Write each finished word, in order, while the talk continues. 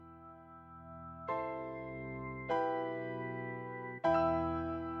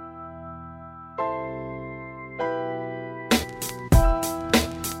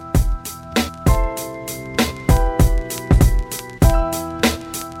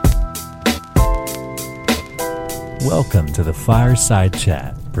Welcome to the Fireside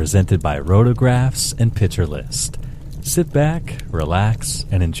Chat, presented by Rotographs and Pitcher List. Sit back, relax,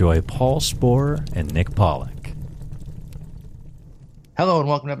 and enjoy Paul Sporer and Nick Pollock. Hello and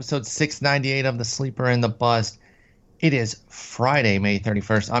welcome to episode 698 of The Sleeper and the Bust. It is Friday, May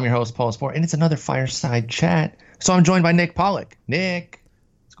 31st. I'm your host, Paul Sporer, and it's another Fireside Chat. So I'm joined by Nick Pollock. Nick,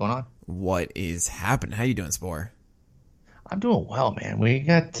 what's going on? What is happening? How you doing, Sporer? I'm doing well, man. We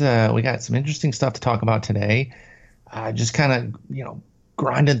got some interesting stuff to talk about today. Just kind of,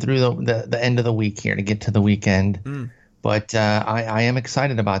 grinding through the end of the week here to get to the weekend. But I am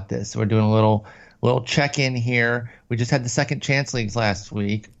excited about this. We're doing a little check-in here. We just had the second chance leagues last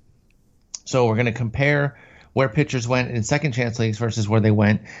week. So we're going to compare where pitchers went in second chance leagues versus where they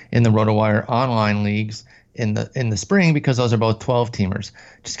went in the RotoWire online leagues in the spring, because those are both 12-teamers.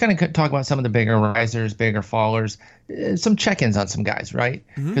 Just kind of talk about some of the bigger risers, bigger fallers, some check-ins on some guys, right?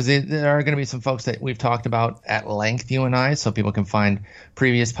 Because there are going to be some folks that we've talked about at length, you and I, so people can find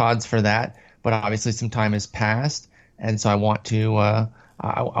previous pods for that. But obviously some time has passed, and so I want to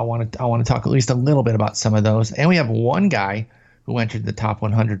I want to talk at least a little bit about some of those. And we have one guy who entered the top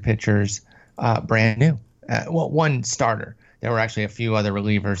 100 pitchers brand new. One starter. There were actually a few other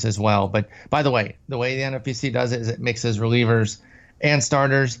relievers as well. But by the way the NFBC does it is it mixes relievers and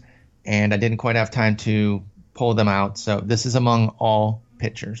starters, and I didn't quite have time to pull them out. So this is among all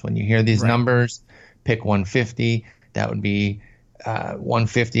pitchers. When you hear these numbers, pick 150. That would be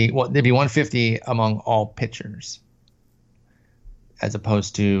 150. Well, there'd be 150 among all pitchers, as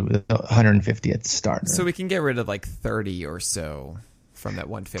opposed to the 150th starter. So we can get rid of like 30 or so from that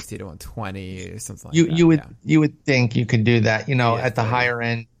 150 to 120 or something like that. You would think you could do that, at the higher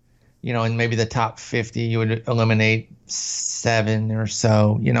end, and maybe the top 50, you would eliminate 7 or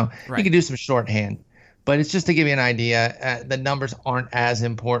so, You could do some shorthand, but it's just to give you an idea. The numbers aren't as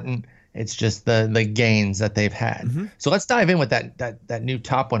important. It's just the gains that they've had. So let's dive in with that new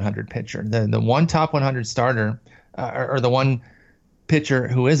top 100 pitcher, the one top 100 starter, or the one pitcher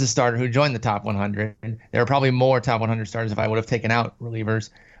who is a starter who joined the top 100. There are probably more top 100 starters if I would have taken out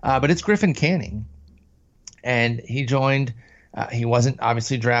relievers, but it's Griffin Canning, and he joined. He wasn't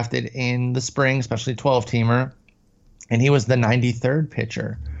obviously drafted in the spring, especially 12-teamer, and he was the 93rd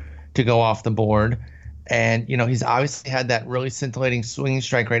pitcher to go off the board. And he's obviously had that really scintillating swinging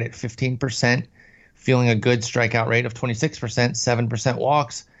strike rate at 15%, feeling a good strikeout rate of 26%, 7%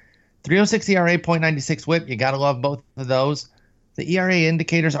 walks, 3.06 ERA, .96 WHIP. You got to love both of those. The ERA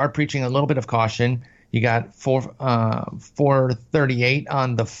indicators are preaching a little bit of caution. You got 438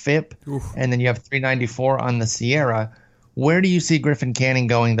 on the FIP, and then you have 394 on the Sierra. Where do you see Griffin Canning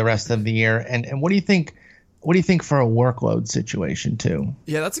going the rest of the year? And what do you think? What do you think for a workload situation too?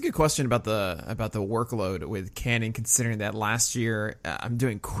 Yeah, that's a good question about the workload with Canning, considering that last year, I'm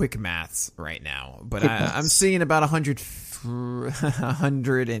doing quick maths right now, but I'm seeing about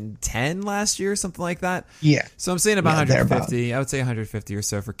 110 last year, something like that. Yeah. So I'm saying about 150. I would say 150 or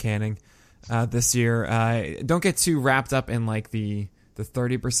so for Canning this year. Don't get too wrapped up in like the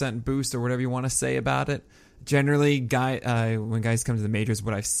 30% boost or whatever you want to say about it. Generally, when guys come to the majors,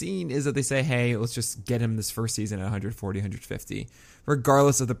 what I've seen is that they say, hey, let's just get him this first season at 140, 150,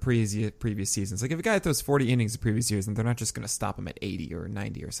 regardless of the previous seasons. Like if a guy throws 40 innings the previous years, then they're not just going to stop him at 80 or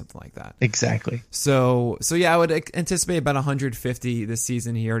 90 or something like that. Exactly. So yeah, I would anticipate about 150 this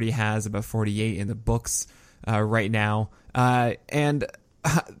season. He already has about 48 in the books right now. And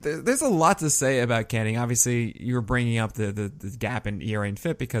there's a lot to say about Canning. Obviously, you were bringing up the gap in ERA and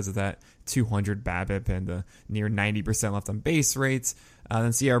FIP because of that 200 BABIP and the near 90% left on base rates.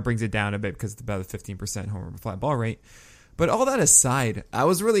 Then Sierra brings it down a bit because it's about a 15% homer fly ball rate. But all that aside, I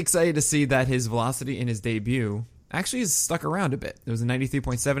was really excited to see that his velocity in his debut actually has stuck around a bit. It was a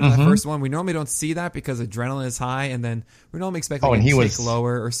 93.7 in the first one. We normally don't see that because adrenaline is high, and then we normally expect it to tick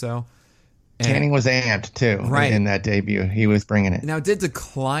lower or so. Canning was amped too, right, in that debut. He was bringing it. Now, it did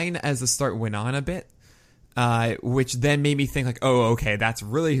decline as the start went on a bit, which then made me think like, oh, okay, that's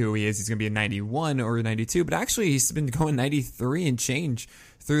really who he is. He's going to be a 91 or a 92, but actually he's been going 93 and change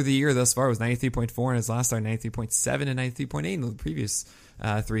through the year thus far. It was 93.4 in his last start, 93.7 and 93.8 in the previous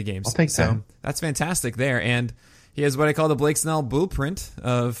 3 games. I'll take that. That's fantastic there. And he has what I call the Blake Snell blueprint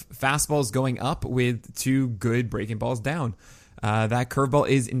of fastballs going up with 2 good breaking balls down. That curveball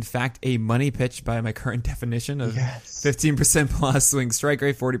is, in fact, a money pitch by my current definition of 15% plus swing strike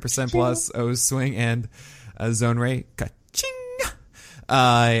rate, 40% plus O swing, and zone rate. Ka-ching!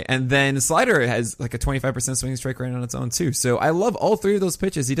 And then slider has like a 25% swing strike rate on its own, too. So I love all 3 of those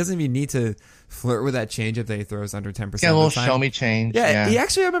pitches. He doesn't even need to flirt with that changeup that he throws under 10%. Yeah, a little show me change. Yeah, he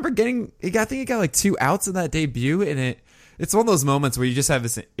actually, I remember I think he got like 2 outs in that debut, and it's one of those moments where you just have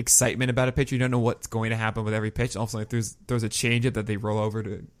this excitement about a pitch. You don't know what's going to happen with every pitch. All of a sudden, there's a changeup that they roll over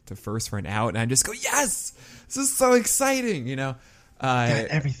to first for an out, and I just go, yes, this is so exciting,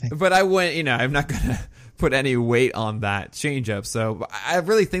 everything. But I went, I'm not gonna put any weight on that changeup. So I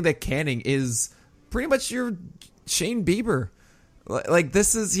really think that Canning is pretty much your Shane Bieber. Like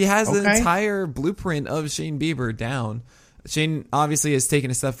he has the entire blueprint of Shane Bieber down. Shane obviously has taken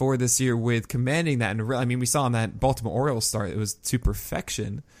a step forward this year with commanding that, and I mean, we saw in that Baltimore Orioles start, it was to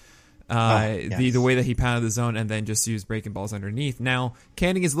perfection. Yes. The way that he pounded the zone and then just used breaking balls underneath. Now,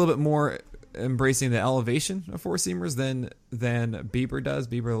 Canning is a little bit more embracing the elevation of four seamers than Bieber does.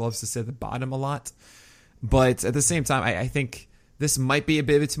 Bieber loves to sit at the bottom a lot, but at the same time, I think this might be a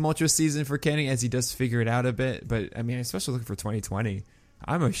bit of a tumultuous season for Canning as he does figure it out a bit. But I mean, especially looking for 2020,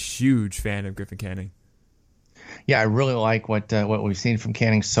 I'm a huge fan of Griffin Canning. Yeah, I really like what we've seen from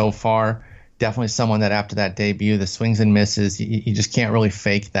Canning so far. Definitely someone that after that debut, the swings and misses, you just can't really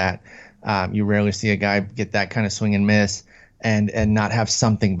fake that. You rarely see a guy get that kind of swing and miss and not have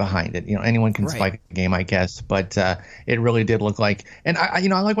something behind it. Anyone can spike a game, I guess, but it really did look like. And I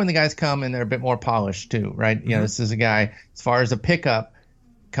like when the guys come and they're a bit more polished too, right? Mm-hmm. This is a guy, as far as a pickup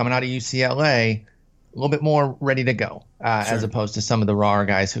coming out of UCLA, a little bit more ready to go, as opposed to some of the raw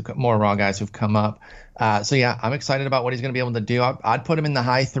guys who've come up. So yeah, I'm excited about what he's going to be able to do. I'd put him in the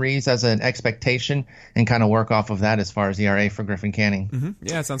high threes as an expectation and kind of work off of that as far as ERA for Griffin Canning. Mm-hmm.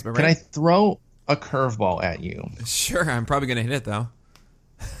 Yeah, that sounds about right. Can I throw a curveball at you? Sure, I'm probably going to hit it though.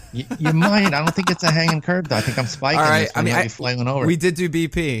 You might. I don't think it's a hanging curve though. I think I'm spiking. All right, this. I mean, flailing over. We did do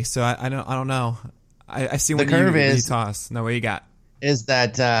BP, so I don't know. I see what you toss. No, what you got? Is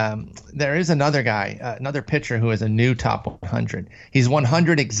that there is another guy, another pitcher who is a new top 100. He's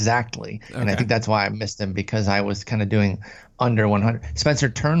 100 exactly, and I think that's why I missed him, because I was kind of doing under 100. Spencer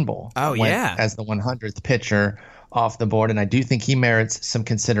Turnbull went as the 100th pitcher off the board, and I do think he merits some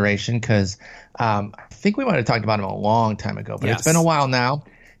consideration because I think we might have talked about him a long time ago, but it's been a while now.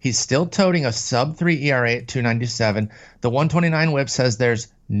 He's still toting a sub-3 ERA at 2.97. The 129 WHIP says there's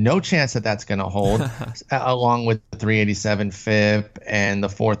no chance that that's going to hold, along with the 3.87 FIP and the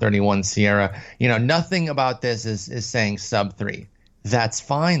 4.31 Sierra. Nothing about this is saying sub-3. That's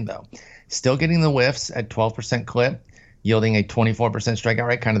fine, though. Still getting the whiffs at 12% clip, yielding a 24% strikeout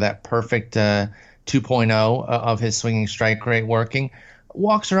rate, kind of that perfect 2.0 of his swinging strike rate working.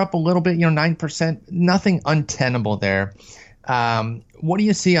 Walks are up a little bit, 9%. Nothing untenable there. What do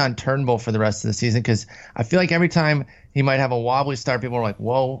you see on Turnbull for the rest of the season? Because I feel like every time he might have a wobbly start, people are like,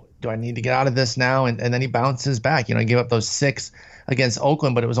 whoa, do I need to get out of this now? And then he bounces back. He gave up those 6 against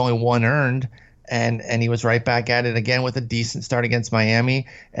Oakland, but it was only 1 earned. And he was right back at it again with a decent start against Miami.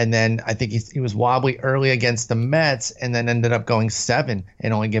 And then I think he was wobbly early against the Mets and then ended up going 7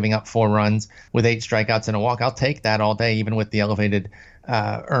 and only giving up 4 runs with 8 strikeouts and a walk. I'll take that all day, even with the elevated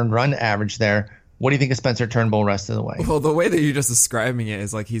earned run average there. What do you think of Spencer Turnbull rest of the way? Well, the way that you're just describing it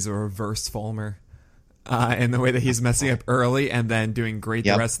is like he's a reverse Fulmer. And the way that he's messing up early and then doing great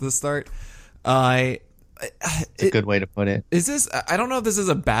the rest of the start. It's a good way to put it. I don't know if this is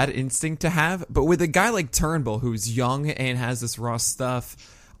a bad instinct to have, but with a guy like Turnbull who's young and has this raw stuff,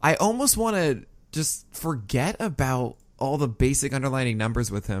 I almost want to just forget about all the basic underlining numbers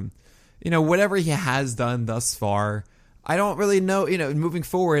with him. Whatever he has done thus far, I don't really know, moving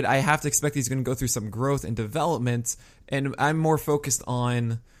forward, I have to expect he's going to go through some growth and development, and I'm more focused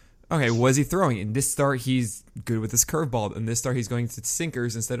on, okay, was he throwing? In this start, he's good with his curveball. In this start, he's going to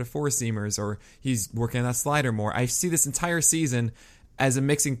sinkers instead of four-seamers, or he's working on that slider more. I see this entire season as a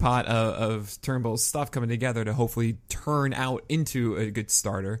mixing pot of Turnbull's stuff coming together to hopefully turn out into a good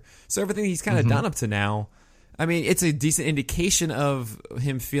starter. So everything he's kind of done up to now, I mean, it's a decent indication of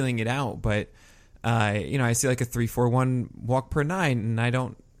him feeling it out, but I see like a 3.41 walk per 9, and I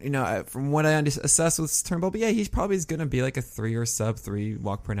don't, from what I assess with Turnbull, but yeah, he's probably going to be like a 3 or sub 3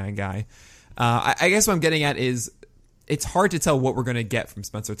 walk per 9 guy. I guess what I'm getting at is it's hard to tell what we're going to get from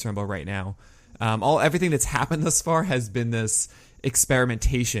Spencer Turnbull right now. Everything that's happened thus far has been this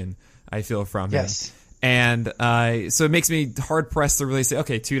experimentation, I feel, from him. Yes. And so it makes me hard pressed to really say,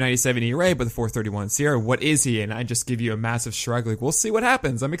 okay, 2.97 ERA, but the 4.31 Sierra, what is he? And I just give you a massive shrug, like, we'll see what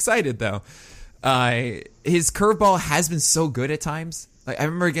happens. I'm excited though. His curveball has been so good at times. Like, I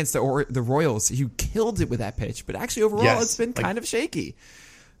remember against the Royals, he killed it with that pitch, but actually overall it's been kind of shaky.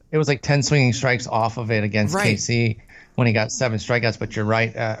 It was like 10 swinging strikes off of it against KC when he got 7 strikeouts, but you're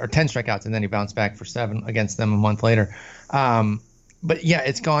right, or 10 strikeouts, and then he bounced back for 7 against them a month later. But yeah,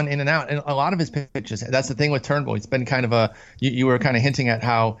 it's gone in and out, and a lot of his pitches. That's the thing with Turnbull. It's been kind of you were kind of hinting at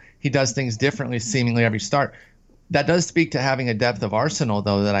how he does things differently seemingly every start. that does speak to having a depth of arsenal,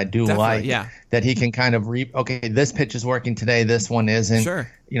 though, that I do like. Yeah. That he can kind of okay, this pitch is working today, this one isn't.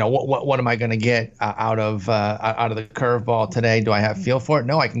 Sure. You know, what am I going to get out of the curveball today? Do I have feel for it?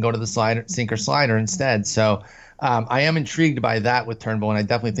 No, I can go to the sinker slider instead. So I am intrigued by that with Turnbull, and I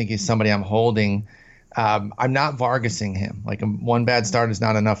definitely think he's somebody I'm holding. I'm not Vargasing him. Like, one bad start is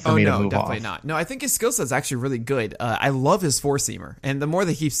not enough for me to move off. No, definitely not. No, I think his skill set is actually really good. I love his four-seamer. And the more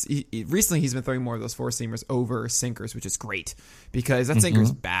that recently he's been throwing more of those four-seamers over sinkers, which is great because that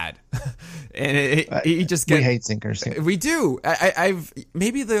sinker's bad. And he just gets... We hate sinkers. We do. I've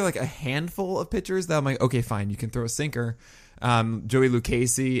maybe there are like a handful of pitchers that I'm like, okay, fine, you can throw a sinker. Joey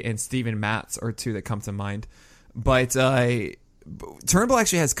Lucchesi and Steven Matz are two that come to mind. But Turnbull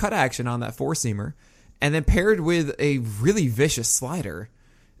actually has cut action on that four-seamer. And then paired with a really vicious slider,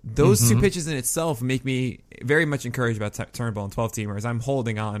 those two pitches in itself make me very much encouraged about Turnbull and 12-teamers. I'm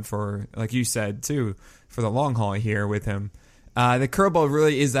holding on for, like you said, too, for the long haul here with him. The curveball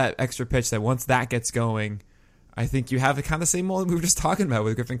really is that extra pitch that once that gets going, I think you have the kind of same mold we were just talking about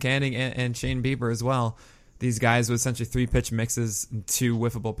with Griffin Canning and Shane Bieber as well. These guys with essentially 3-pitch mixes and 2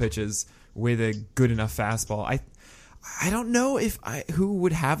 whiffable pitches with a good enough fastball. I don't know who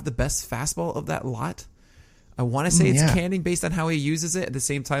would have the best fastball of that lot. I want to say it's Canning based on how he uses it. At the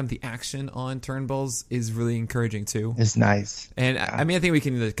same time, the action on Turnbull's is really encouraging too. It's nice. And I mean, I think we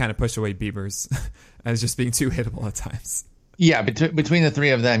can kind of push away Bieber's as just being too hittable at times. Yeah, between the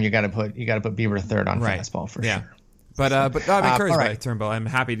three of them, you got to put Bieber third on fastball for sure. But I'm encouraged by Turnbull. I'm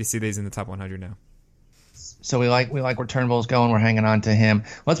happy to see that he's in the top 100 now. So we like where Turnbull's going. We're hanging on to him.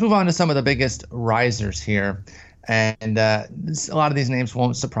 Let's move on to some of the biggest risers here. And a lot of these names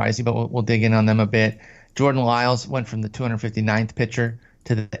won't surprise you, but we'll dig in on them a bit. Jordan Lyles went from the 259th pitcher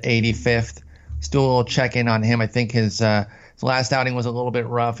to the 85th. Let's do a little check-in on him. I think his last outing was a little bit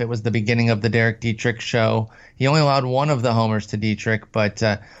rough. It was the beginning of the Derek Dietrich show. He only allowed one of the homers to Dietrich, but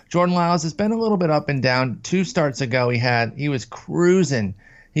Jordan Lyles has been a little bit up and down. 2 starts ago, he was cruising.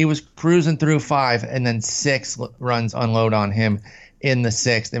 He was cruising through 5, and then 6 runs unload on him in the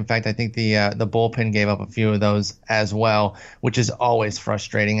 6th. In fact, I think the bullpen gave up a few of those as well, which is always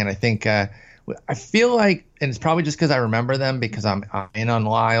frustrating. And I think I feel like, and it's probably just because I remember them because I'm in on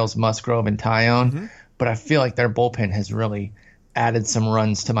Lyles, Musgrove, and Tyone, but I feel like their bullpen has really added some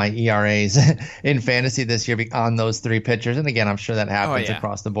runs to my ERAs in fantasy this year on those 3 pitchers. And again, I'm sure that happens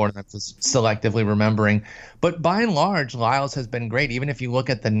across the board, and I'm just selectively remembering. But by and large, Lyles has been great. Even if you look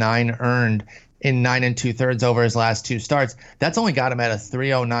at the 9 earned in 9 2/3 over his last 2 starts, that's only got him at a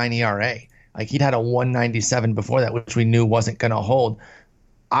 3.09 ERA. Like, he'd had a 1.97 before that, which we knew wasn't going to hold.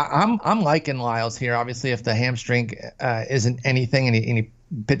 I'm liking Lyles here. Obviously, if the hamstring isn't anything and he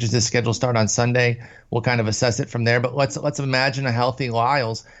pitches his scheduled start on Sunday, we'll kind of assess it from there. But let's imagine a healthy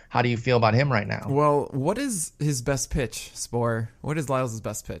Lyles. How do you feel about him right now? Well, what is his best pitch, Spore? What is Lyles'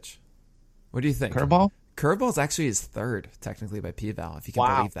 best pitch? What do you think? Curveball? Curveball is actually his 3rd, technically, by P-Val, if you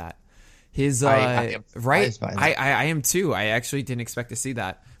can believe that. His I am too. I actually didn't expect to see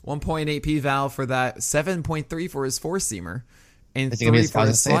that. 1.8 P-Val for that, 7.3 for his 4-seamer. And 3 for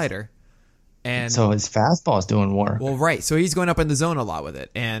his slider. And so his fastball is doing work. Well, right. So he's going up in the zone a lot with it.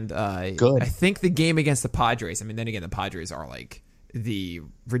 And good. I think the game against the Padres, I mean, then again, the Padres are like the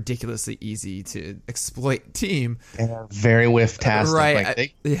ridiculously easy to exploit team. And very whiff-tastic. Right.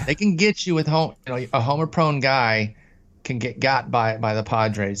 Like they can get you with a homer-prone guy can get got by the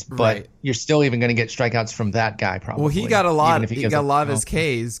Padres, but you're still even going to get strikeouts from that guy probably. Well, he got a lot of his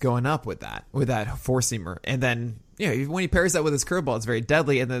Ks going up with that 4-seamer. And then when he pairs that with his curveball, it's very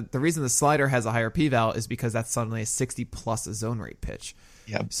deadly. And the reason the slider has a higher P-Val is because that's suddenly a 60-plus zone rate pitch.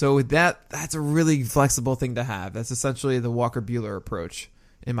 Yep. So that's a really flexible thing to have. That's essentially the Walker Buehler approach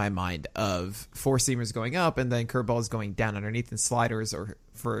in my mind of 4-seamers going up and then curveballs going down underneath, and sliders, or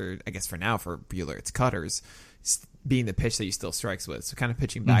for now for Buehler, it's cutters being the pitch that he still strikes with. So kind of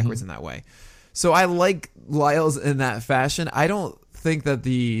pitching backwards in that way. So I like Lyles in that fashion. I don't think that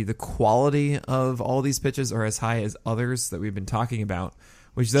the quality of all these pitches are as high as others that we've been talking about,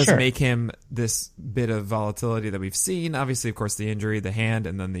 which does make him this bit of volatility that we've seen. Obviously, of course, the injury, the hand,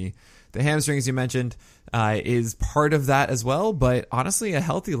 and then the hamstrings you mentioned is part of that as well. But honestly, a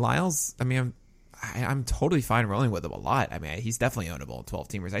healthy Lyles, I mean, I'm totally fine rolling with him a lot. I mean, he's definitely ownable in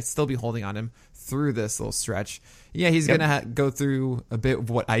 12-teamers. I'd still be holding on him through this little stretch. Yeah, he's going to go through a bit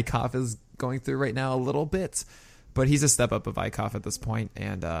of what Eichhoff is going through right now, a little bit. But he's a step up of Eichhoff at this point.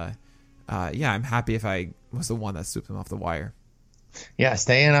 And, I'm happy if I was the one that swooped him off the wire. Yeah,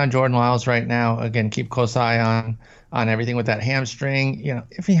 stay in on Jordan Lyles right now. Again, keep close eye on everything with that hamstring.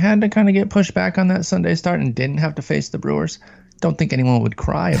 If he had to kind of get pushed back on that Sunday start and didn't have to face the Brewers, don't think anyone would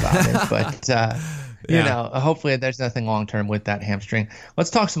cry about it. But You know, hopefully there's nothing long term with that hamstring. Let's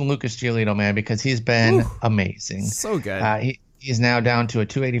talk some Lucas Giolito, man, because he's been amazing. So good. He's now down to a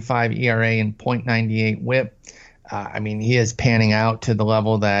 2.85 ERA and .98 WHIP. I mean, he is panning out to the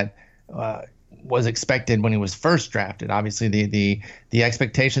level that was expected when he was first drafted. Obviously, the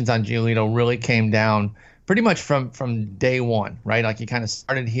expectations on Giolito really came down pretty much from day one, right? Like he kind of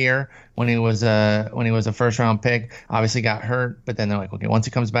started here when he was a first round pick. Obviously got hurt, but then they're like, okay, once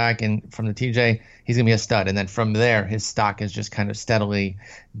he comes back and from the TJ, he's gonna be a stud. And then from there, his stock has just kind of steadily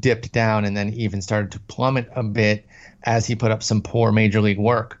dipped down, and then even started to plummet a bit as he put up some poor major league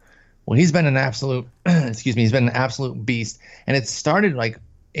work. Well, he's been an absolute he's been an absolute beast, and it started like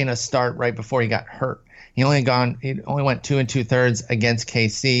in a start right before he got hurt. He only went 2 2/3 against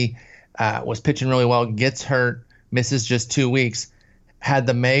KC. Was pitching really well, gets hurt, misses just 2 weeks. Had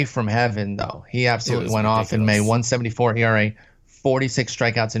the May from heaven, though. He absolutely went off in May. 174 ERA, 46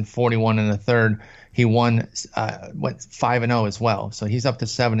 strikeouts in 41 1/3. He went 5-0 as well. So he's up to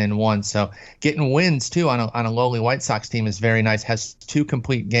 7-1. So getting wins, too, on a lowly White Sox team is very nice. Has 2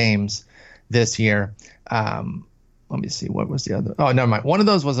 complete games this year. Let me see. What was the other? Oh, never mind. One of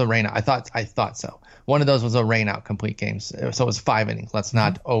those was a rainout. I thought so. One of those was a rainout complete games. So it was 5 innings. Let's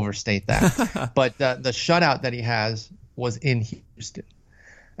not overstate that. But the shutout that he has was in Houston.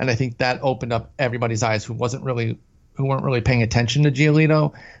 And I think that opened up everybody's eyes who weren't really paying attention to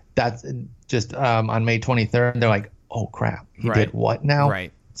Giolito. That's just on May 23rd. They're like, oh, crap. He did what now?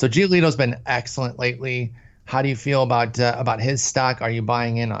 Right. So Giolito's been excellent lately. How do you feel about his stock? Are you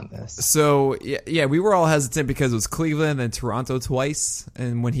buying in on this? So, yeah, we were all hesitant because it was Cleveland and Toronto twice,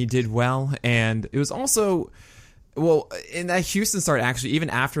 and when he did well. And it was also, well, in that Houston start, actually, even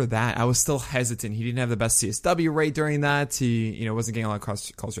after that, I was still hesitant. He didn't have the best CSW rate during that. He wasn't getting a lot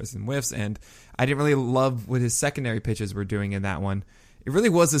of call stress and whiffs, and I didn't really love what his secondary pitches were doing in that one. It really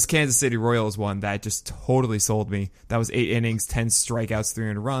was this Kansas City Royals one that just totally sold me. That was 8 innings, 10 strikeouts,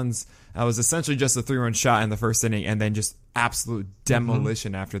 300 runs. That was essentially just a 3-run shot in the first inning, and then just absolute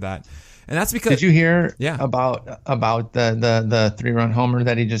demolition after that. And that's because did you hear about the 3-run homer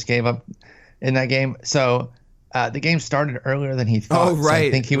that he just gave up in that game? So the game started earlier than he thought. Oh, right. So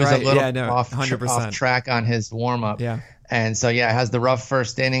I think he was a little off 100%. Track on his warm up. Yeah. And so, it has the rough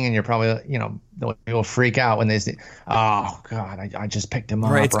first inning, and you're probably, you'll freak out when they say, oh, God, I just picked him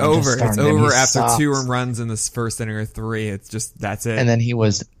up. Right, it's over. It's over after 2 runs in this first inning or 3. It's just, that's it. And then he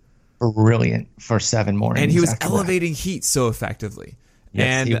was brilliant for 7 more innings. And he was elevating heat so effectively.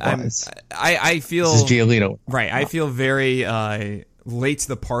 Yes, and I feel... This is Giolito. Right, I feel very late to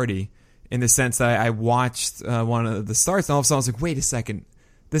the party in the sense that I watched one of the starts, and all of a sudden I was like, wait a second.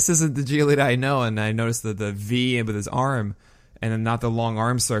 This isn't the Giolito I know, and I noticed the V with his arm, and then not the long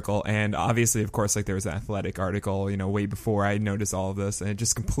arm circle. And obviously, of course, like there was an Athletic article, way before I noticed all of this, and it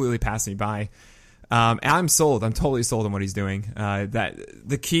just completely passed me by. And I'm sold. I'm totally sold on what he's doing. That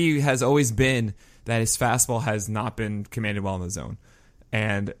the key has always been that his fastball has not been commanded well in the zone,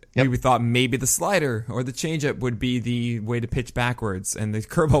 and we thought maybe the slider or the changeup would be the way to pitch backwards, and the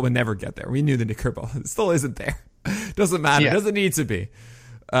curveball would never get there. We knew that the curveball still isn't there. Doesn't matter. Doesn't need to be.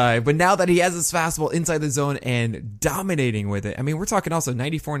 But now that he has his fastball inside the zone and dominating with it, I mean, we're talking also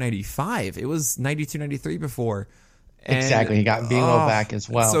 94, 95. It was 92, 93 before. And, exactly. He got Velo back as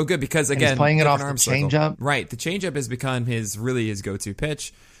well. So good because, again, he's playing it off the changeup. Right. The changeup has become his go-to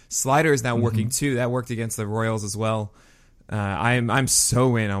pitch. Slider is now working too. That worked against the Royals as well. I'm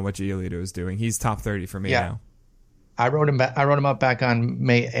so in on what Giolito is doing. He's top 30 for me now. I wrote him up back on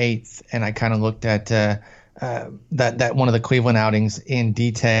May 8th, and I kind of looked at that one of the Cleveland outings in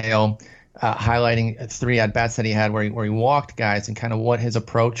detail, highlighting 3 at-bats that he had where he walked guys and kind of what his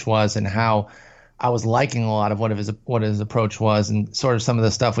approach was and how I was liking a lot of what his approach was, and sort of some of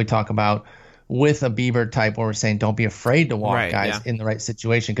the stuff we talk about with a Bieber type where we're saying don't be afraid to walk guys in the right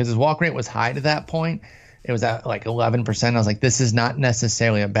situation, because his walk rate was high to that point. It was at like 11%. I was like, this is not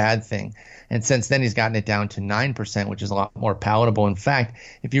necessarily a bad thing. And since then, he's gotten it down to 9%, which is a lot more palatable. In fact,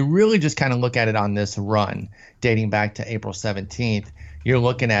 if you really just kind of look at it on this run, dating back to April 17th, you're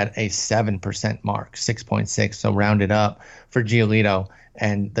looking at a 7% mark, 6.6, so rounded up for Giolito.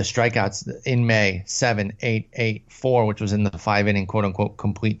 And the strikeouts in May, 7, 8, 8, 4, which was in the 5-inning quote-unquote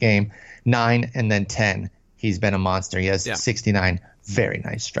complete game, 9, and then 10. He's been a monster. He has 69 very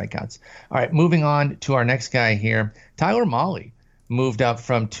nice strikeouts. All right, moving on to our next guy here. Tyler Mahle moved up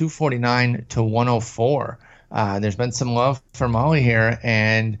from 249 to 104. There's been some love for Mahle here.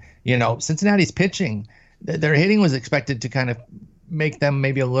 And, Cincinnati's pitching, their hitting was expected to kind of make them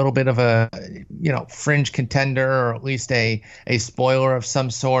maybe a little bit of a, fringe contender, or at least a spoiler of some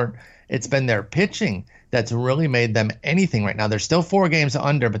sort. It's been their pitching that's really made them anything right now. They're still 4 games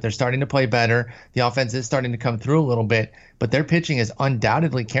under, but they're starting to play better. The offense is starting to come through a little bit, but their pitching is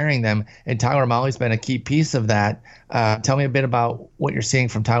undoubtedly carrying them, and Tyler Mahle's been a key piece of that. Tell me a bit about what you're seeing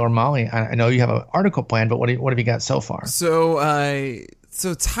from Tyler Mahle. I know you have an article planned, but what have you got so far? So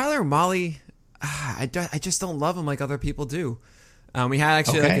Tyler Mahle, I just don't love him like other people do. We had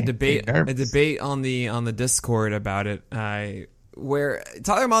actually a debate on the Discord about it, where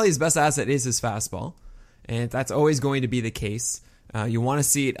Tyler Mahle's best asset is his fastball, and that's always going to be the case. You want to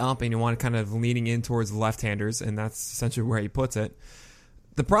see it up, and you want to kind of leaning in towards the left-handers, and that's essentially where he puts it.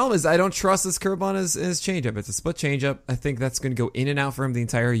 The problem is I don't trust this curveball on his changeup. It's a split changeup. I think that's going to go in and out for him the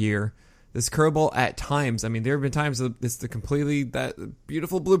entire year. This curveball at times, I mean, there have been times it's the completely that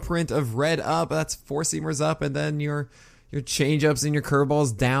beautiful blueprint of red up, that's 4-seamers up, and then your changeups and your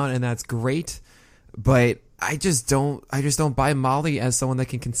curveballs down, and that's great. But I just don't buy Mahle as someone that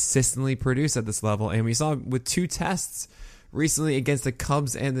can consistently produce at this level. And we saw with 2 tests recently against the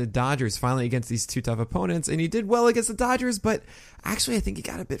Cubs and the Dodgers, finally against these 2 tough opponents, and he did well against the Dodgers, but actually I think he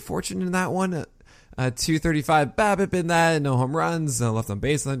got a bit fortunate in that one. 235 BABIP in that, no home runs, left on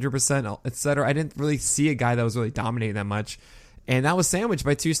base 100%, etc. I didn't really see a guy that was really dominating that much. And that was sandwiched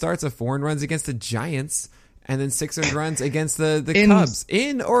by 2 starts of 4 runs against the Giants, and then 6 runs against the Cubs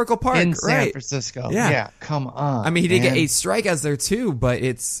in Oracle Park, in right? San Francisco. Yeah, come on. I mean, he did get 8 strikeouts there too, but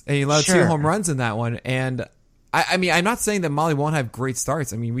and he allowed 2 home runs in that one. And I mean, I'm not saying that Mahle won't have great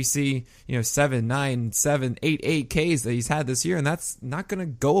starts. I mean, we see 7, 9, 7, 8 Ks that he's had this year, and that's not going to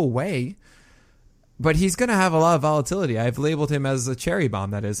go away. But he's going to have a lot of volatility. I've labeled him as a cherry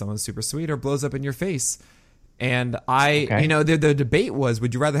bomb, that is, someone super sweet or blows up in your face. And the debate was,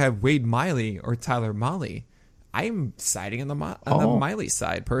 would you rather have Wade Miley or Tyler Mahle? I'm siding on the Miley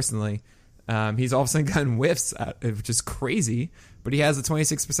side, personally. He's all of a sudden gotten whiffs, which is crazy, but he has a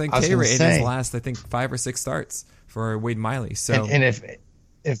 26% K rate in his last, I think, 5 or 6 starts for Wade Miley. So, and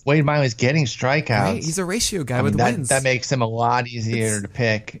if Wade Miley's getting strikeouts, right, he's a ratio guy with wins. That makes him a lot easier to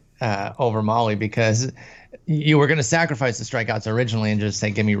pick over Mahle, because you were going to sacrifice the strikeouts originally and just say,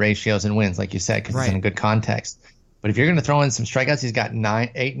 give me ratios and wins, like you said, because it's in a good context. But if you're going to throw in some strikeouts, he's got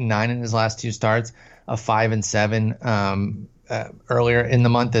 8 and 9 in his last 2 starts, a 5 and 7 earlier in the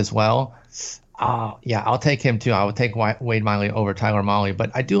month as well. I'll take him too. I would take Wade Miley over Tyler Mahle,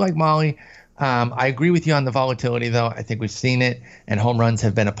 but I do like Mahle. I agree with you on the volatility, though. I think we've seen it, and home runs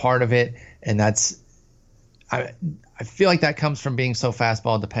have been a part of it, and I feel like that comes from being so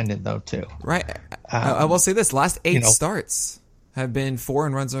fastball dependent, though, too. Right. I will say this: last 8 starts have been 4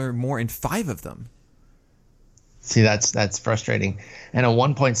 runs or more in 5 of them. See, that's frustrating, and a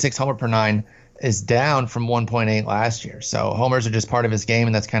 1.6 homer per 9 is down from 1.8 last year. So homers are just part of his game,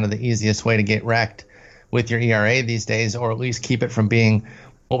 and that's kind of the easiest way to get wrecked with your ERA these days, or at least keep it from being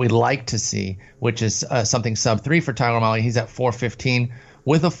what we like to see, which is something sub-3 for Tyler Mahle. He's at 415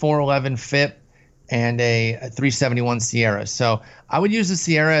 with a 411 FIP and a 371 Sierra. So I would use the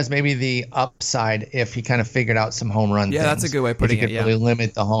Sierra as maybe the upside if he kind of figured out some home run things. That's a good way of putting it. If he could really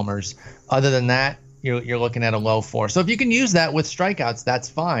limit the homers. Other than that, you're looking at a low 4. So if you can use that with strikeouts, that's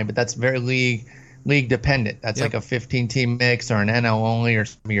fine, but that's very league dependent. That's like a 15-team mix or an NL only, or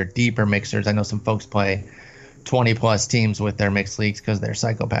some of your deeper mixers. I know some folks play 20-plus teams with their mixed leagues because they're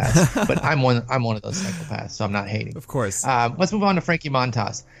psychopaths. But I'm one of those psychopaths, so I'm not hating. Of course. Let's move on to Frankie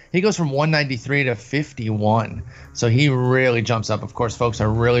Montas. He goes from 193 to 51, so he really jumps up. Of course, folks are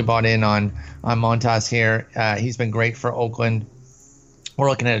really bought in on Montas here. He's been great for Oakland. We're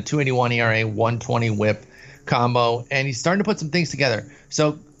looking at a 281 ERA, 120 WHIP combo, and he's starting to put some things together.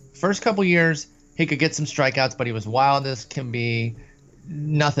 So first couple years, he could get some strikeouts, but he was wild as can be.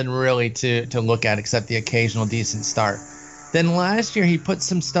 Nothing really to look at except the occasional decent start. Then last year, he put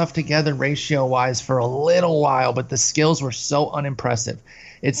some stuff together ratio-wise for a little while, but the skills were so unimpressive.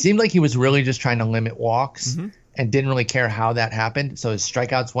 It seemed like he was really just trying to limit walks and didn't really care how that happened. So his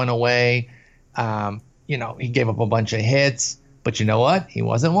strikeouts went away. He gave up a bunch of hits. But you know what? He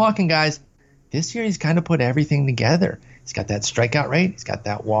wasn't walking, guys. This year, he's kind of put everything together. He's got that strikeout rate. He's got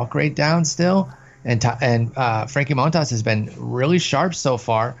that walk rate down still. And Frankie Montas has been really sharp so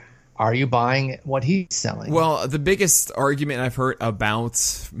far. Are you buying what he's selling? Well, the biggest argument I've heard about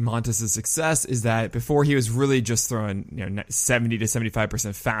Montas' success is that before he was really just throwing 70 to 75%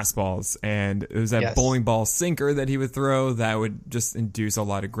 fastballs, and it was that bowling ball sinker that he would throw that would just induce a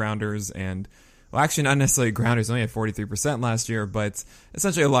lot of grounders and. Well, actually, not necessarily grounders. Only had 43% last year, but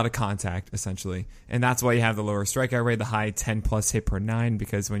essentially a lot of contact, essentially. And that's why you have the lower strikeout rate, the high 10-plus hit per 9,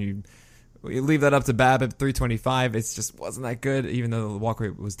 because when you We leave that up to BABIP 325. It just wasn't that good, even though the walk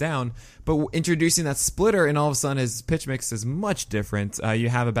rate was down. But introducing that splitter, and all of a sudden his pitch mix is much different. You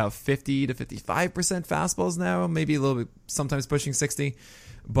have about 50 to 55% fastballs now, maybe a little bit, sometimes pushing 60.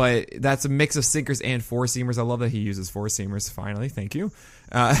 But that's a mix of sinkers and four seamers. I love that he uses four seamers. Finally, thank you.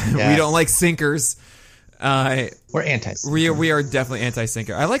 Yes. We don't like sinkers. We're anti-sinker. We are definitely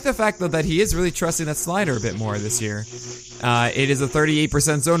anti-sinker. I like the fact, though, that he is really trusting that slider a bit more this year. It is a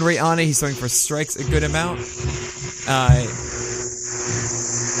 38% zone rate on it. He's throwing for strikes a good amount. It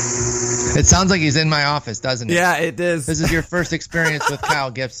sounds like he's in my office, doesn't it? Yeah, it is. This is your first experience with Kyle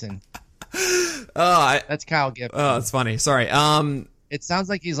Gibson. That's Kyle Gibson. Oh, it's funny. Sorry. It sounds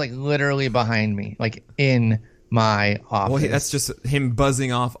like he's like literally behind me, like in my office. Well, that's just him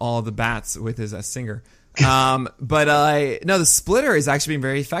buzzing off all the bats with his singer. No, the splitter is actually being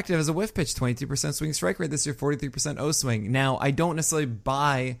very effective as a whiff pitch. 22% swing strike rate this year, 43% O swing. Now, I don't necessarily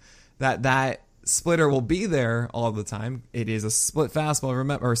buy that splitter will be there all the time. It is a split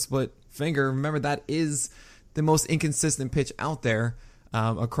fastball, or split finger. Remember, that is the most inconsistent pitch out there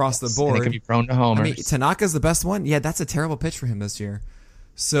across the board. And it can be prone to homers. I mean, Tanaka's the best one. Yeah, that's a terrible pitch for him this year.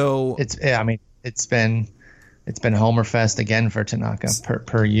 So it's been Homer Fest again for Tanaka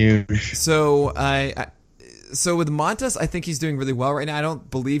per usual. So with Montas, I think he's doing really well right now. I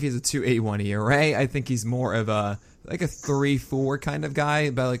don't believe he's a 2.81 ERA. I think he's more of a 3.4 kind of guy,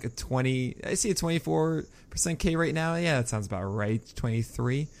 about like a 20. I see a 24% K rate now. Yeah, that sounds about right.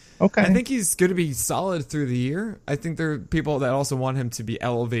 23. Okay. I think he's going to be solid through the year. I think there are people that also want him to be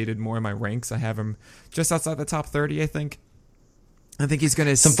elevated more in my ranks. I have him just outside the top 30. I think he's going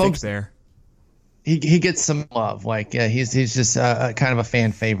to stick there. He gets some love. Like he's just kind of a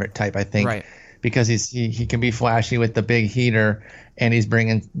fan favorite type, I think. Right. Because he can be flashy with the big heater, and he's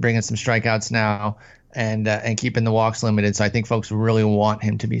bringing some strikeouts now, and keeping the walks limited. So I think folks really want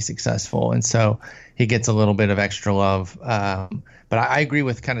him to be successful, and so he gets a little bit of extra love. But I agree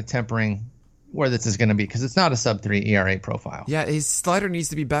with kind of tempering where this is going to be, because it's not a sub-3 ERA profile. Yeah, his slider needs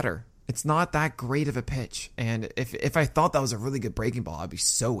to be better. It's not that great of a pitch, and if I thought that was a really good breaking ball, I'd be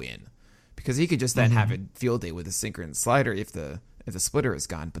so in, because he could just then have a field day with a sinker and slider if the splitter is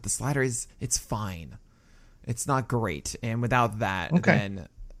gone. But the slider it's fine. It's not great. And without that, then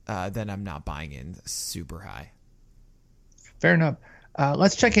I'm not buying in super high. Fair enough.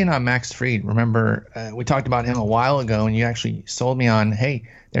 Let's check in on Max Fried. Remember, we talked about him a while ago, and you actually sold me on, hey,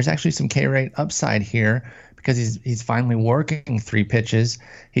 there's actually some K rate upside here, because he's finally working 3 pitches.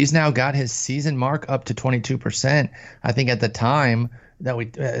 He's now got his season mark up to 22%. I think at the time that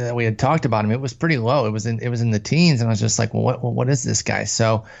we had talked about him, it was pretty low. It was in the teens, and I was just like, well, what is this guy?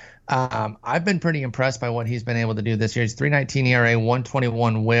 So I've been pretty impressed by what he's been able to do this year. He's 3.19 ERA,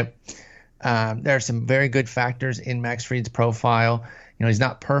 121 WHIP. There are some very good factors in Max Fried's profile. You know, he's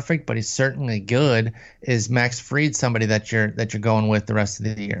not perfect, but he's certainly good. Is Max Fried somebody that you're going with the rest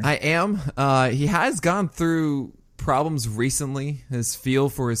of the year? I am. He has gone through problems recently. His feel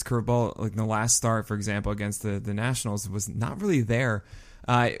for his curveball, like in the last start, for example, against the Nationals, was not really there.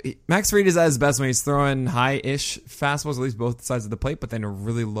 Max Fried is at his best when he's throwing high-ish fastballs, at least both sides of the plate, but then a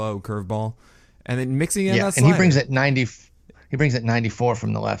really low curveball, and then mixing in that slider. And he brings it 90. He brings it 94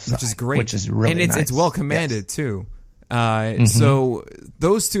 from the left side, which is great, which is really nice. And it's well commanded too. So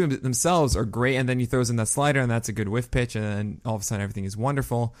those two themselves are great, and then he throws in that slider, and that's a good whiff pitch, and then all of a sudden everything is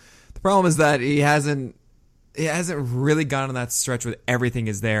wonderful. The problem is that he hasn't really gotten on that stretch where everything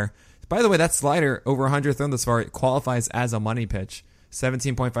is there. By the way, that slider over 100 thrown thus far, it qualifies as a money pitch.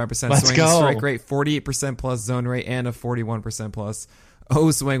 17.5% swing strike rate, 48% plus zone rate, and a 41% plus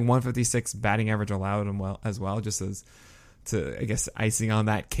O swing, 156 batting average allowed him as well, just as to, I guess, icing on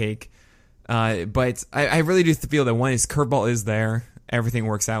that cake. But I really do feel that when his curveball is there, everything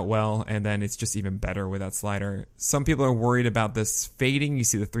works out well, and then it's just even better with that slider. Some people are worried about this fading. You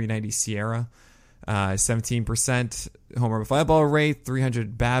see the 390 Sierra, 17% homer fly ball rate,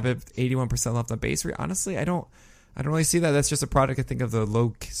 300 BABIP, 81% left on base rate. Honestly, I don't really see that. That's just a product, I think, of the low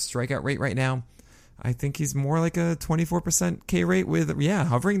strikeout rate right now. I think he's more like a 24% K rate with,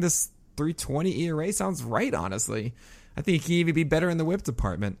 hovering this 320 ERA sounds right, honestly. I think he can even be better in the whip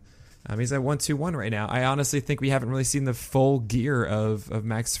department. He's at 1.21 right now. I honestly think we haven't really seen the full gear of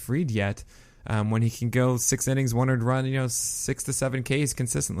Max Fried yet, when he can go 6 innings, 1 earned run, 6 to 7 Ks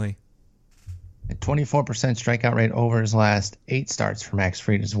consistently. A 24% strikeout rate over his last 8 starts for Max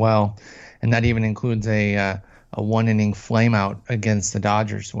Fried as well, and that even includes a 1-inning flameout against the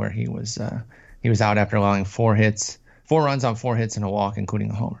Dodgers, where he was out after allowing 4 runs on 4 hits and a walk,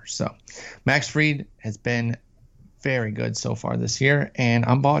 including a homer. So Max Fried has been very good so far this year, and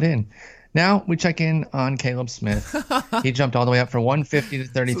I'm bought in. Now we check in on Caleb Smith. He jumped all the way up from 150 to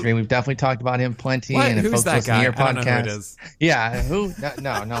 33. We've definitely talked about him plenty. What? And if Who's folks that listen guy? to your I don't know who it podcast, is. yeah, who?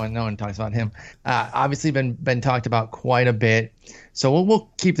 No one talks about him. Obviously, been talked about quite a bit. So we'll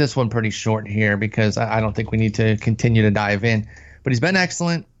keep this one pretty short here because I don't think we need to continue to dive in. But he's been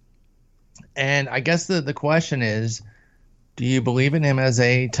excellent. And I guess the question is, do you believe in him as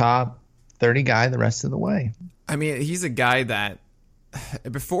a top 30 guy the rest of the way? I mean, he's a guy that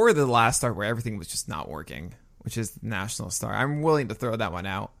before the last start where everything was just not working, which is the National Star, I'm willing to throw that one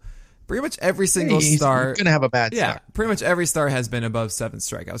out. Pretty much every single start. He's going to have a bad start. Yeah, pretty much every start has been above 7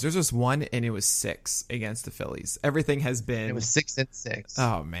 strikeouts. There's just one, and it was 6 against the Phillies. Everything has been... It was 6 and 6.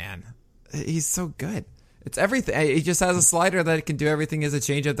 Oh, man. He's so good. It's everything. He just has a slider that can do everything as a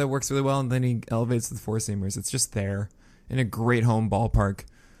changeup that works really well, and then he elevates the four-seamers. It's just there in a great home ballpark.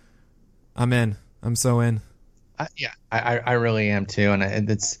 I'm in. I'm so in. I really am too, and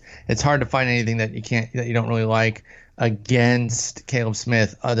it's hard to find anything that you don't really like against Caleb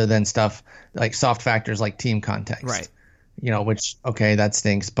Smith other than stuff like soft factors like team context. Right. Which, okay, that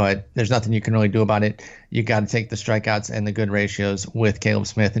stinks, but there's nothing you can really do about it. You got to take the strikeouts and the good ratios with Caleb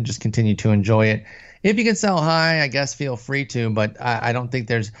Smith and just continue to enjoy it. If you can sell high, I guess feel free to, but I don't think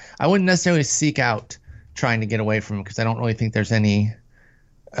I wouldn't necessarily seek out trying to get away from him because I don't really think there's any,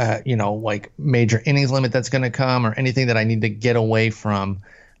 like major innings limit that's going to come or anything that I need to get away from.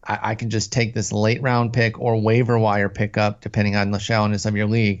 I can just take this late round pick or waiver wire pickup, depending on the shallowness of your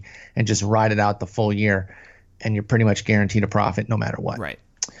league, and just ride it out the full year. And you're pretty much guaranteed a profit no matter what. Right.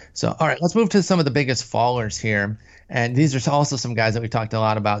 So, all right, let's move to some of the biggest fallers here. And these are also some guys that we talked a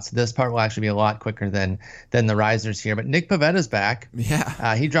lot about. So this part will actually be a lot quicker than the risers here. But Nick Pavetta's back.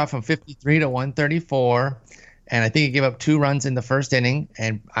 Yeah. He dropped from 53 to 134. And I think he gave up 2 runs in the first inning.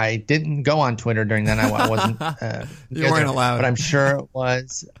 And I didn't go on Twitter during that. I wasn't. You weren't allowed. But I'm sure it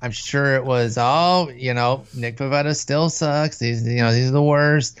was. Oh, Nick Pavetta still sucks. These are the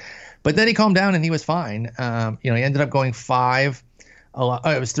worst. But then he calmed down and he was fine. He ended up going 5.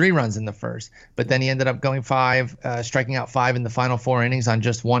 It was 3 runs in the first, but then he ended up going 5, striking out 5 in the final 4 innings on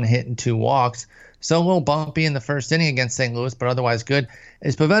just 1 hit and 2 walks. So a little bumpy in the first inning against St. Louis, but otherwise good.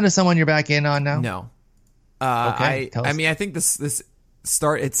 Is Pavetta someone you're back in on now? No. Okay. I think this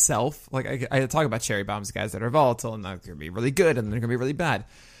start itself, like I talk about cherry bombs, guys that are volatile and they're going to be really good and they're going to be really bad.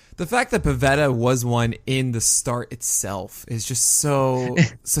 The fact that Pavetta was one in the start itself is just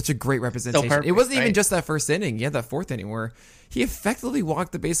such a great representation. Perfect, it wasn't even right? just that first inning. He had that 4th inning where he effectively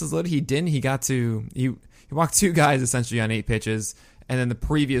walked the bases loaded. He didn't. He walked 2 guys essentially on 8 pitches. And then the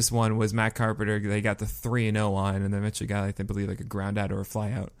previous one was Matt Carpenter. They got the 3-0 line, and then eventually got, I believe, like a ground out or a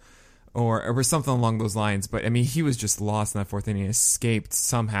fly out or something along those lines. But I mean, he was just lost in that 4th inning, escaped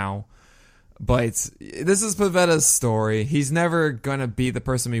somehow. But this is Pavetta's story. He's never going to be the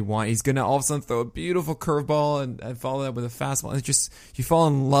person we want. He's going to all of a sudden throw a beautiful curveball and follow that with a fastball. It's just, you fall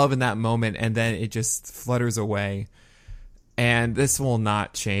in love in that moment, and then it just flutters away. And this will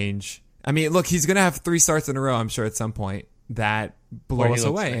not change. I mean, look, he's going to have 3 starts in a row, I'm sure, at some point that blow us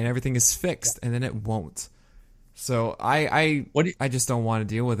away, and everything is fixed, and then it won't. So I just don't want to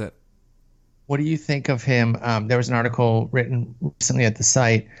deal with it. What do you think of him? There was an article written recently at the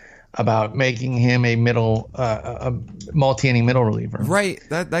site about making him a multi-inning middle reliever. Right,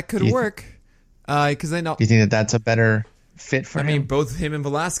 that could work. Because then do you think that that's a better fit for him? I mean, both him and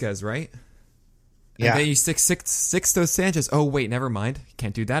Velasquez, right? Yeah. And then you stick Sixto Sanchez. Oh wait, never mind.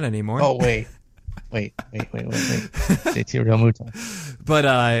 Can't do that anymore. Oh wait. JT Realmuto.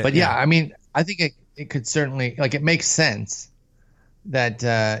 But yeah, I mean, I think it could certainly, like, it makes sense that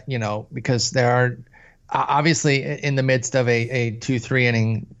because there are obviously in the midst of a 2-3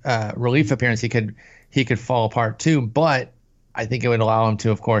 inning relief appearance, he could fall apart too. But I think it would allow him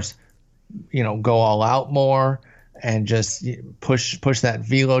to, of course, go all out more and just push that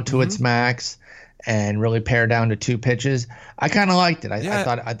velo to its max and really pare down to 2 pitches. I kind of liked it.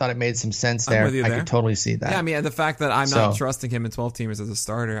 I thought it made some sense there. I could totally see that. Yeah, I mean, the fact that I'm not trusting him in 12 teamers as a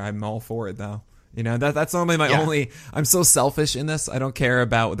starter, I'm all for it though. That's normally my only. I'm so selfish in this. I don't care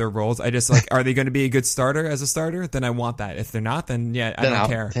about their roles. I just are they going to be a good starter as a starter? Then I want that. If they're not, then I don't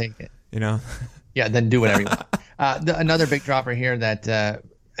care. Take it. Yeah, then do whatever you want. Another big dropper here that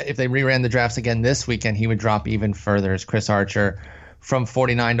if they reran the drafts again this weekend, he would drop even further is Chris Archer. From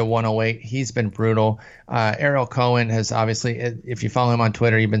 49 to 108. He's been brutal. Ariel Cohen has obviously, if you follow him on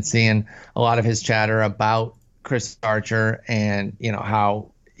Twitter, you've been seeing a lot of his chatter about Chris Archer and,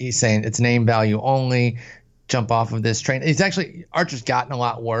 how he's saying it's name value only, jump off of this train. Archer's gotten a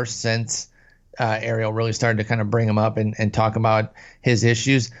lot worse since Ariel really started to kind of bring him up and talk about his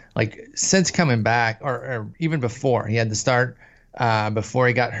issues. Like since coming back or even before, he had the start before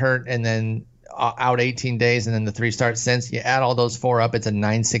he got hurt, and then out 18 days, and then the 3 starts since. You add all those 4 up, it's a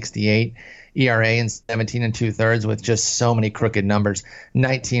 9.68 ERA and 17 2/3 with just so many crooked numbers.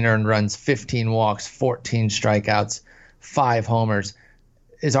 19 earned runs, 15 walks, 14 strikeouts, 5 homers.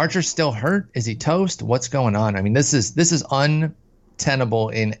 Is Archer still hurt? Is he toast? What's going on? I mean, this is untenable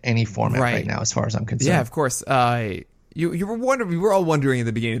in any format right now, as far as I'm concerned. Yeah, of course. You were wondering. We were all wondering at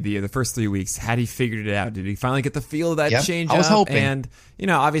the beginning of the year, the first 3 weeks, had he figured it out? Did he finally get the feel of that change? I was hoping. And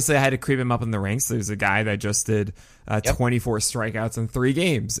obviously, I had to creep him up in the ranks. There's a guy that just did 24 strikeouts in 3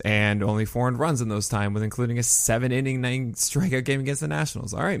 games and only 4 earned runs in those time, with including a 7-inning 9 strikeout game against the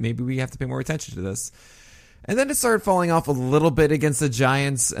Nationals. All right, maybe we have to pay more attention to this. And then it started falling off a little bit against the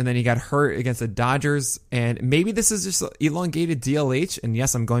Giants, and then he got hurt against the Dodgers. And maybe this is just elongated DLH. And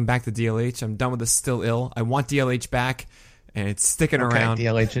yes, I'm going back to DLH. I'm done with the still ill. I want DLH back, and it's sticking around.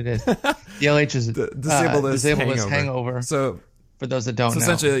 DLH it is. DLH is disabled hangover. So for those that don't know.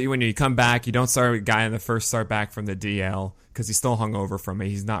 Essentially, when you come back, you don't start a guy in the first start back from the DL because he's still hungover from it.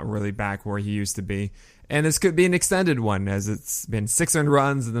 He's not really back where he used to be. And this could be an extended one, as it's been 6 earned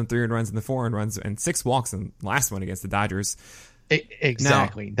runs and then 3 earned runs and then 4 earned runs and 6 walks in the last one against the Dodgers.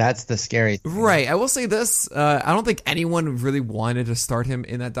 Exactly. Now, that's the scary thing. Right. I will say this. I don't think anyone really wanted to start him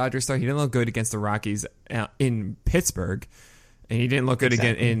in that Dodgers start. He didn't look good against the Rockies in Pittsburgh, and he didn't look good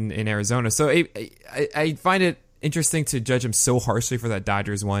again in Arizona. So I find it interesting to judge him so harshly for that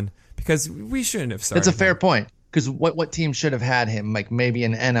Dodgers one, because we shouldn't have started him. It's a fair point, because what team should have had him? Like maybe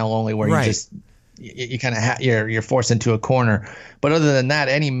an NL only, where you just... You kind of you're forced into a corner, but other than that,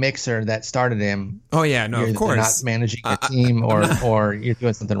 any mixer that started him, of course, not managing a team or you're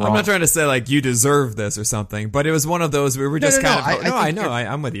doing something wrong. I'm not trying to say like you deserve this or something, but it was one of those where we were just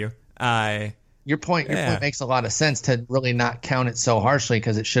I'm with you. Your point makes a lot of sense to really not count it so harshly,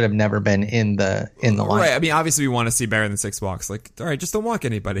 because it should have never been in the line. Right. I mean, obviously we want to see better than 6 walks. Like, all right, just don't walk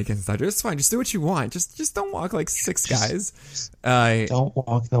anybody against the Dodgers. It's fine. Just do what you want. Just don't walk like 6 guys. Don't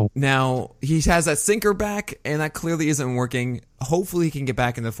walk the. Now he has that sinker back, and that clearly isn't working. Hopefully he can get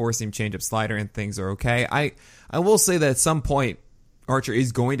back in the 4-seam changeup slider, and things are okay. I will say that at some point Archer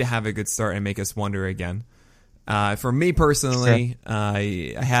is going to have a good start and make us wonder again. For me personally,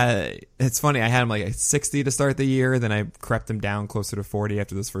 it's funny, I had him like at 60 to start the year, then I crept him down closer to 40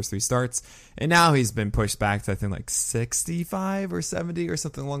 after those first 3 starts, and now he's been pushed back to I think like 65 or 70 or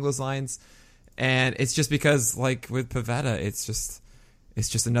something along those lines. And it's just because, like with Pivetta, it's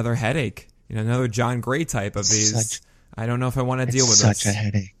just another headache, another John Gray type of these. I don't know if I want to deal with this. It's such a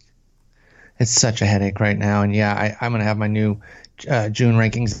headache. It's such a headache right now, and I'm gonna have my new June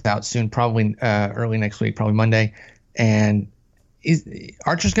rankings out soon, probably early next week, probably Monday. And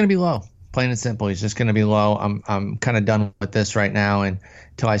Archer's going to be low, plain and simple. He's just going to be low. I'm kind of done with this right now, and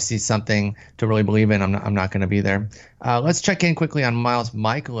until I see something to really believe in, I'm not going to be there. Let's check in quickly on Miles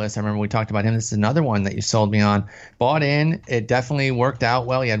Mikolas. I remember we talked about him. This is another one that you sold me on. Bought in. It definitely worked out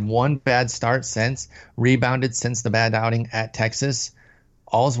well. He had 1 bad start since, rebounded since the bad outing at Texas.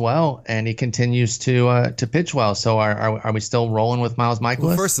 All's well, and he continues to pitch well. So are we still rolling with Miles Mikolas?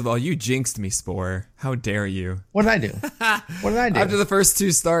 Well, first of all, you jinxed me, Spore. How dare you? What did I do? What did I do? After the first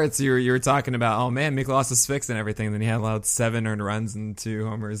 2 starts, you were talking about, oh man, Mikolas is fixed and everything. And then he had allowed 7 earned runs and 2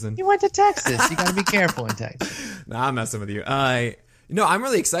 homers. And you went to Texas. You got to be careful in Texas. Nah, I'm messing with you. No, I'm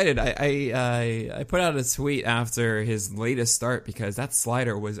really excited. I put out a tweet after his latest start, because that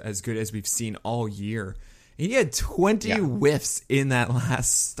slider was as good as we've seen all year. He had 20 whiffs in that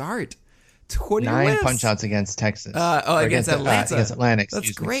last start. 20 9 punch-outs against Texas. Against Atlanta. Against Atlanta,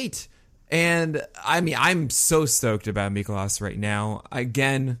 That's great. And, I mean, I'm so stoked about Mikolas right now.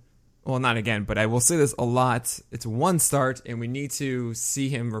 Not again, but I will say this a lot. It's 1 start, and we need to see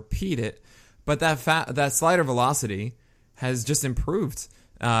him repeat it. But that slider velocity has just improved.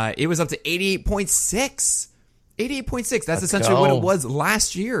 It was up to 88.6. 88.6. That's essentially what it was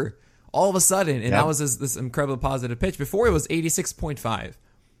last year. All of a sudden, and that was this incredible positive pitch. Before, it was 86.5.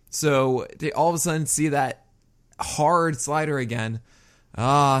 So they all of a sudden see that hard slider again.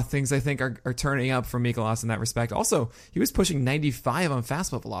 Things I think are turning up for Mikolas in that respect. Also, he was pushing 95 on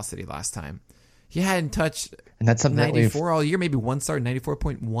fastball velocity last time. He hadn't touched 94 all year, maybe 1 start,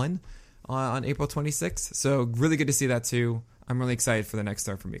 94.1 on April 26th. So really good to see that too. I'm really excited for the next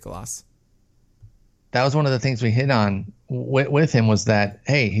start for Mikolas. That was one of the things we hit on with him, was that,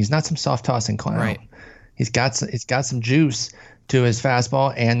 hey, he's not some soft tossing clown. Right. He's got some juice to his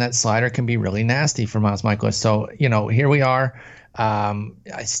fastball, and that slider can be really nasty for Miles Mikolas. So, here we are.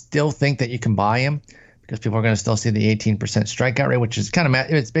 I still think that you can buy him, because people are going to still see the 18% strikeout rate, which is kind of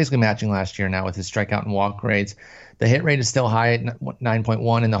it's basically matching last year now with his strikeout and walk rates. The hit rate is still high at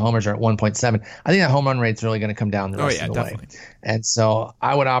 9.1, and the homers are at 1.7. I think that home run rate's really going to come down the rest of the way. And so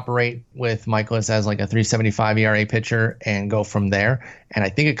I would operate with Michaelis as like a 3.75 ERA pitcher and go from there. And I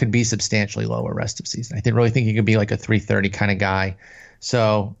think it could be substantially lower rest of season. I really think he could be like a 3.30 kind of guy.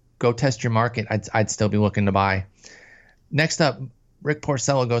 So go test your market. I'd still be looking to buy. Next up, Rick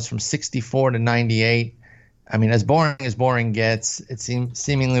Porcello goes from 64 to 98. I mean, as boring gets, it seems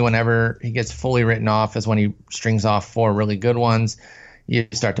seemingly whenever he gets fully written off is when he strings off 4 really good ones. You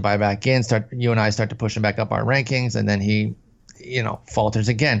start to buy back in, you and I start to push him back up our rankings, and then he, falters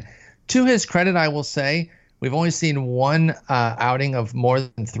again. To his credit, I will say, we've only seen one outing of more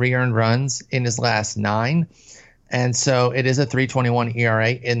than 3 earned runs in his last 9. And so it is a 3.21 ERA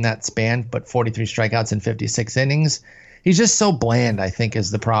in that span, but 43 strikeouts in 56 innings. He's just so bland, I think,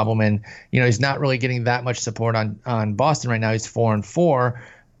 is the problem. And, he's not really getting that much support on Boston right now. He's 4-4.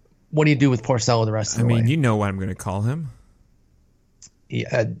 What do you do with Porcello the rest of the way? I mean, you know what I'm going to call him.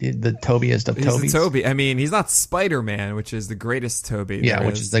 Yeah, the Tobyist of Tobies. He's the Toby. I mean, he's not Spider-Man, which is the greatest Toby. Yeah,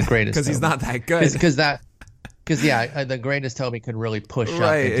 which is the greatest. Because he's not that good. Because the greatest Toby could really push up.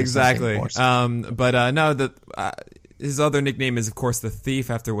 Right, exactly. His other nickname is, of course, the Thief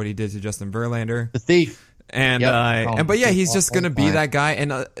after what he did to Justin Verlander. The Thief. And he's just going to be that guy.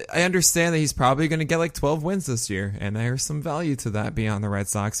 And I understand that he's probably going to get like 12 wins this year. And there's some value to that beyond the Red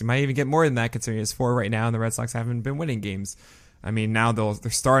Sox. He might even get more than that considering he has 4 right now. And the Red Sox haven't been winning games. I mean, now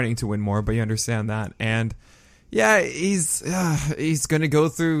they're starting to win more, but you understand that. And yeah, he's going to go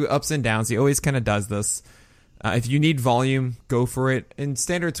through ups and downs. He always kind of does this. If you need volume, go for it. In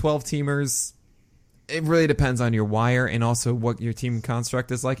standard 12-teamers, it really depends on your wire and also what your team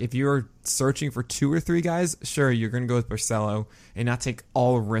construct is like. If you're searching for 2 or 3 guys, sure, you're going to go with Porcello and not take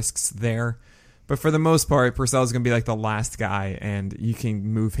all risks there. But for the most part, Porcello's going to be like the last guy, and you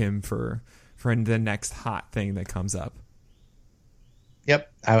can move him for the next hot thing that comes up.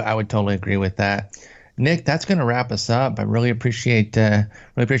 Yep, I would totally agree with that. Nick, that's going to wrap us up. I really appreciate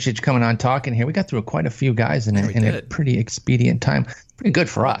you coming on talking here. We got through quite a few guys in a pretty expedient time. Pretty good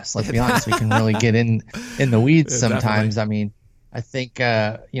for us. Let's be honest. We can really get in the weeds sometimes. Definitely. I mean, I think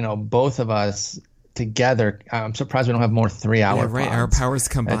both of us together. I'm surprised we don't have more 3-hour. Yeah, right. Pods. Our powers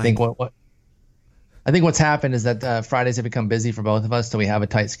combined. I think what's happened is that Fridays have become busy for both of us, so we have a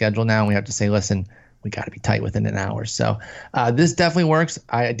tight schedule now, and we have to say, listen, we got to be tight within an hour. So this definitely works.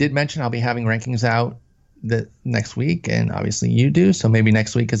 I did mention I'll be having rankings out the next week, and obviously you do. So maybe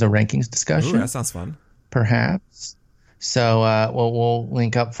next week is a rankings discussion. Ooh, that sounds fun. Perhaps. So we'll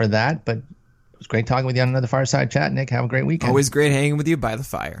link up for that. But it was great talking with you on another Fireside Chat, Nick. Have a great weekend. Always great hanging with you by the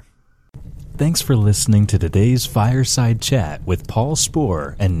fire. Thanks for listening to today's Fireside Chat with Paul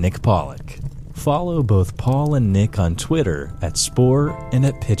Sporer and Nick Pollack. Follow both Paul and Nick on Twitter at Sporer and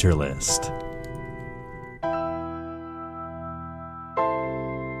at Pitcher List.